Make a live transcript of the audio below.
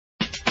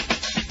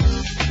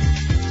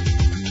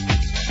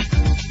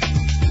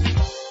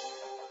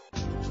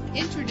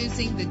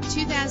Introducing the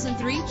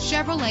 2003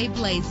 Chevrolet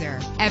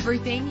Blazer.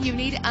 Everything you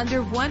need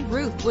under one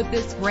roof with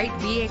this great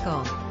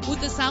vehicle.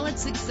 With a solid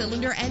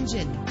 6-cylinder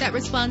engine that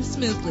responds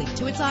smoothly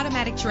to its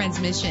automatic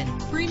transmission,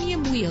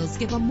 premium wheels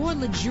give a more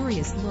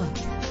luxurious look.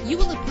 You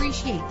will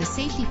appreciate the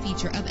safety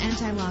feature of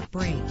anti-lock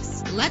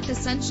brakes. Let the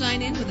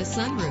sunshine in with a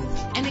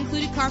sunroof. An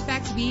included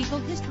Carfax Vehicle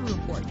History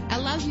Report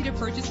allows you to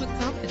purchase with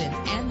confidence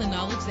and the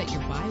knowledge that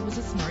your buy was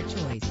a smart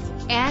choice.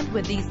 And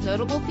with these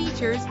notable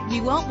features,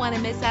 you won't want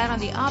to miss out on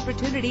the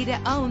opportunity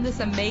to own this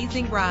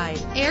amazing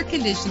ride. Air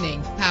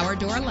conditioning, power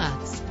door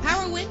locks,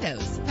 power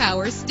windows,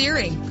 power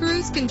steering,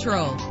 cruise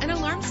control, an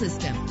alarm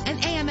system, an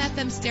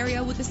AM/FM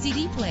stereo with a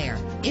CD player.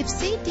 If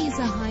safety is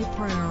a high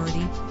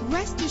priority,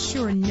 rest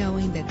assured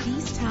knowing that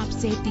these top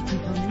safety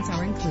components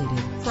are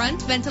included.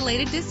 Front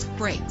ventilated disc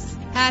brakes,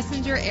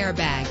 passenger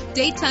airbag,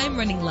 daytime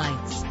running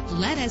lights.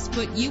 Let us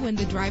put you in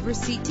the driver's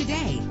seat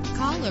today.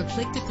 Call or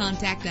click to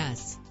contact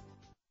us.